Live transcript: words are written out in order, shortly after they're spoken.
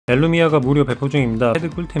엘루미아가 무료 배포 중입니다. 헤드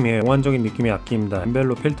꿀템이에요. 몽환적인 느낌의 악기입니다.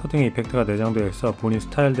 엠벨로 필터 등의 이펙트가 내장되어 있어 본인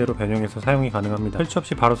스타일대로 변형해서 사용이 가능합니다. 설치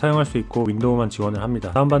없이 바로 사용할 수 있고 윈도우만 지원을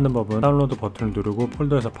합니다. 다운받는 법은 다운로드 버튼을 누르고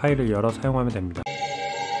폴더에서 파일을 열어 사용하면 됩니다.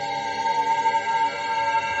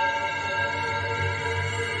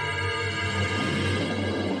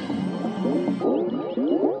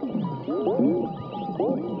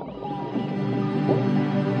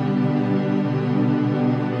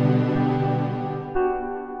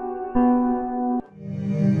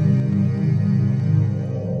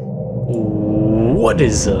 What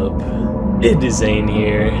is up? It is Zane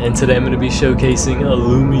here, and today I'm going to be showcasing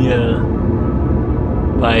Elumia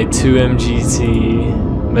by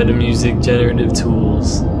 2MGT Metamusic Generative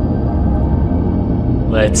Tools.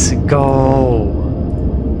 Let's go!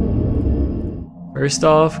 First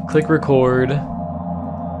off, click record,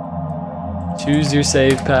 choose your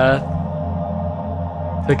save path,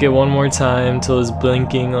 click it one more time till it's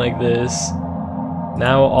blinking like this.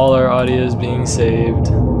 Now all our audio is being saved.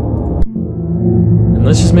 And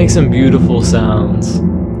let's just make some beautiful sounds.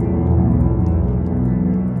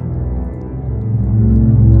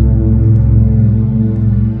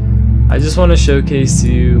 I just want to showcase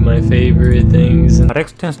to you my favorite things.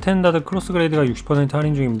 RX10 스탠다드 크로스그레이드가 60%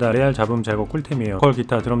 할인 중입니다. 레알 잡음 제거 꿀템이에요. 보컬,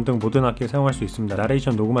 기타, 드럼 등 모든 악기에 사용할 수 있습니다.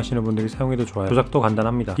 나레이션 녹음하시는 분들이 사용해도 좋아요. 조작도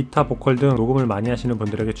간단합니다. 기타, 보컬 등 녹음을 많이 하시는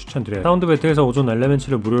분들에게 추천드려요. 사운드 배틀에서 5존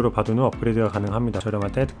엘레멘츠를 무료로 받은 후 업그레이드가 가능합니다.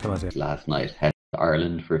 저렴할 때 득템하세요. Last night headed to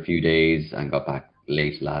Ireland for a few days and got back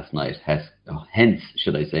late last night. Hence,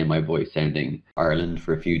 should I say, my voice sounding Ireland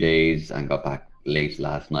for a few days and got back late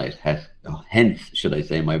last night. Hence, should I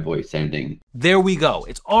say, my voice sounding. There we go.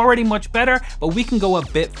 It's already much better, but we can go a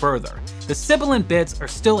bit further. The sibilant bits are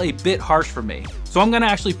still a bit harsh for me, so I'm gonna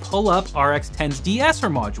actually pull up RX10's de-esser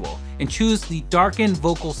module and choose the Darken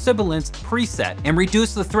Vocal Sibilance preset and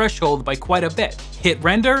reduce the threshold by quite a bit. Hit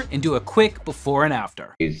render and do a quick before and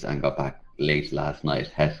after. And got back late last night.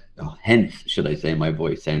 Hence, should I say, my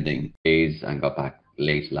voice sounding. And got back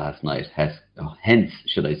late last night. Hence,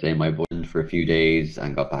 should I say, my voice for a few days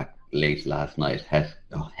and got back late last night.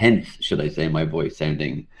 Hence, should I say, my voice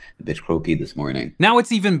sounding a bit croaky this morning. Now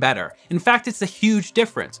it's even better. In fact, it's a huge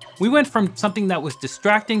difference. We went from something that was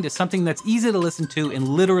distracting to something that's easy to listen to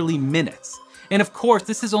in literally minutes. And of course,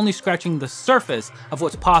 this is only scratching the surface of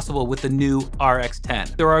what's possible with the new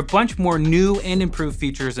RX10. There are a bunch more new and improved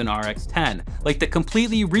features in RX10, like the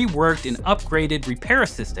completely reworked and upgraded repair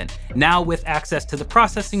assistant, now with access to the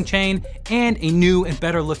processing chain and a new and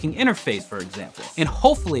better looking interface, for example. And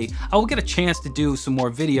hopefully, I will get a chance to do some more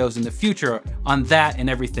videos in the future on that and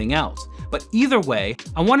everything else. But either way,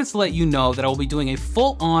 I wanted to let you know that I will be doing a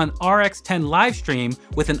full-on RX10 live stream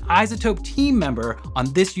with an iZotope team member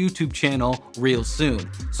on this YouTube channel real soon.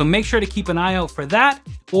 So make sure to keep an eye out for that,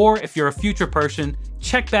 or if you're a future person,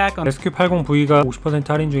 check back on SQ80V가 50%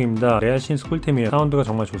 할인 중입니다. 레알 신스 꿀템이에요. 사운드가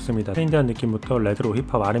정말 좋습니다. 트렌디한 느낌부터 레트로,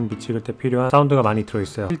 힙합, R&B 찍을 때 필요한 사운드가 많이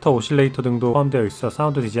들어있어요. 필터, 오실레이터 등도 포함되어 있어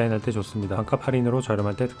사운드 디자인할 때 좋습니다. 반값 할인으로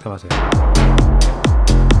저렴할 때 득템하세요.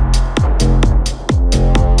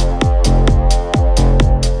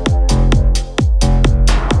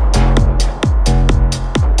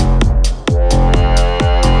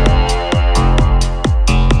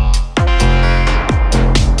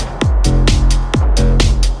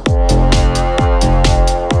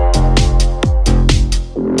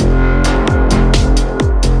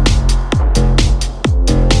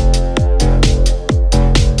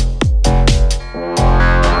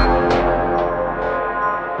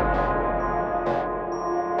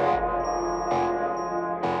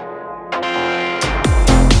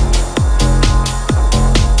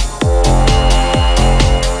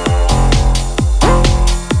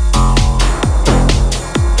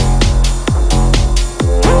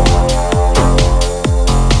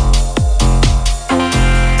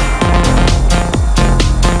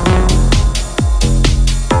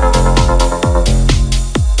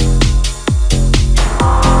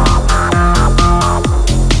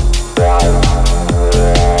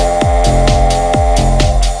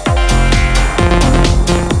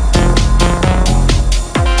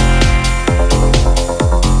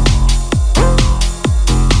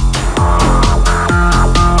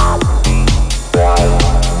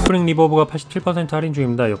 리버브가 87% 할인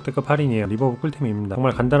중입니다. 역대급 할인이에요. 리버브 꿀템입니다.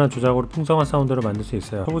 정말 간단한 조작으로 풍성한 사운드를 만들 수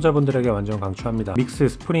있어요. 초보자분들에게 완전 강추합니다. 믹스,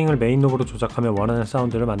 스프링을 메인 롭으로 조작하며 원하는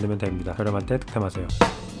사운드를 만들면 됩니다. 저렴할 때 득템하세요.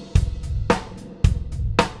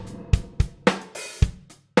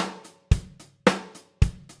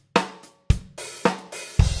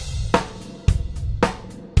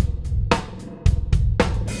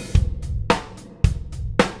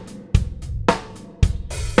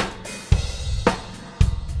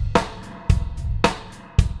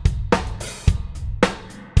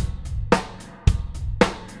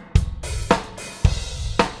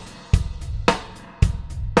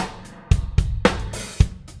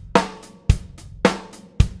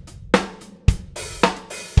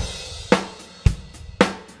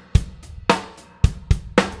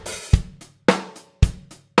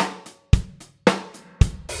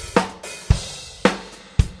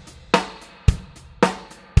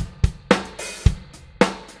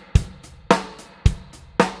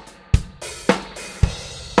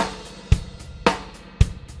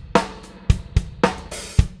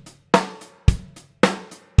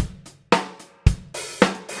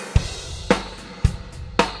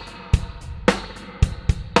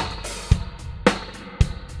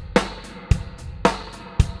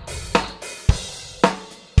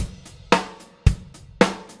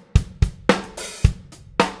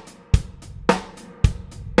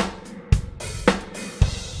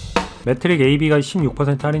 매트릭 AB가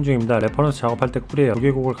 16% 할인 중입니다. 레퍼런스 작업할 때 꿀이에요. 두 개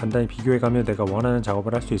곡을 간단히 비교해가며 내가 원하는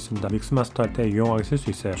작업을 할 수 있습니다. 믹스 마스터 할 때 유용하게 쓸 수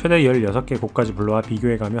있어요. 최대 16개 곡까지 불러와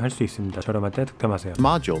비교해가며 할 수 있습니다. 저렴할 때 득템하세요.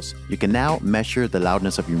 Modules. You can now measure the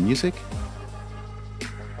loudness of your music,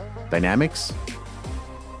 dynamics,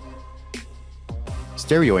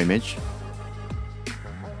 stereo image,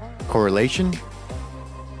 correlation,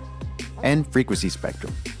 and frequency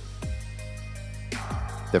spectrum.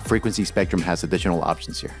 The frequency spectrum has additional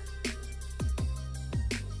options here.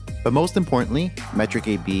 But most importantly, Metric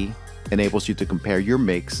AB enables you to compare your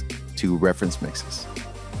mix to reference mixes.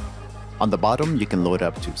 On the bottom, you can load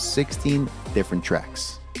up to 16 different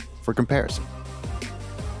tracks for comparison.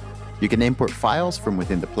 You can import files from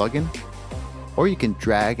within the plugin, or you can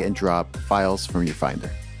drag and drop files from your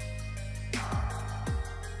Finder.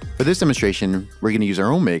 For this demonstration, we're going to use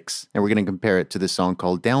our own mix, and we're going to compare it to this song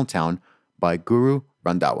called Downtown by Guru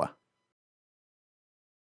Randhawa.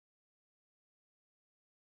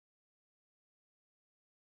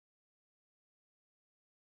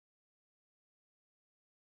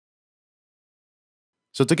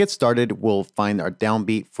 So to get started, we'll find our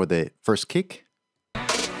downbeat for the first kick,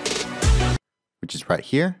 which is right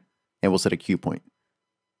here, and we'll set a cue point.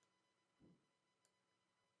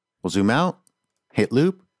 We'll zoom out, hit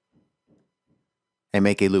loop, and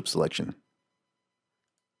make a loop selection.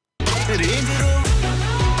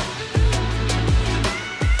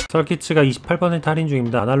 서킷츠가 28% 할인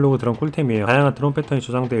중입니다. 아날로그 드럼 꿀템이에요. 다양한 드럼 패턴이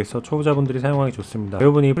조장되어 있어 초보자분들이 사용하기 좋습니다.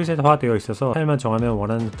 배우분이 프리셋화 되어 있어서 파일만 정하면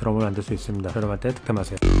원하는 드럼을 만들 수 있습니다. 저렴할 때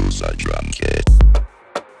득템하세요.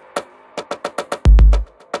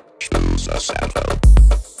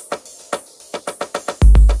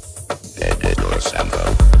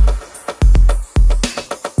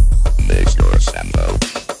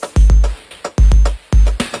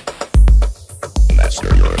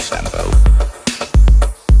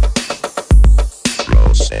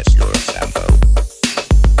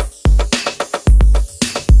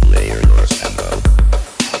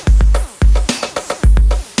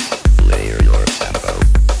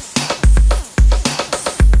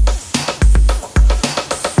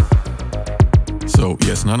 So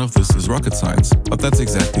yes, none of this is rocket science, but that's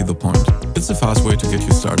exactly the point. It's a fast way to get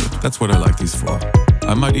you started. That's what I like these for.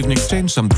 I might even exchange some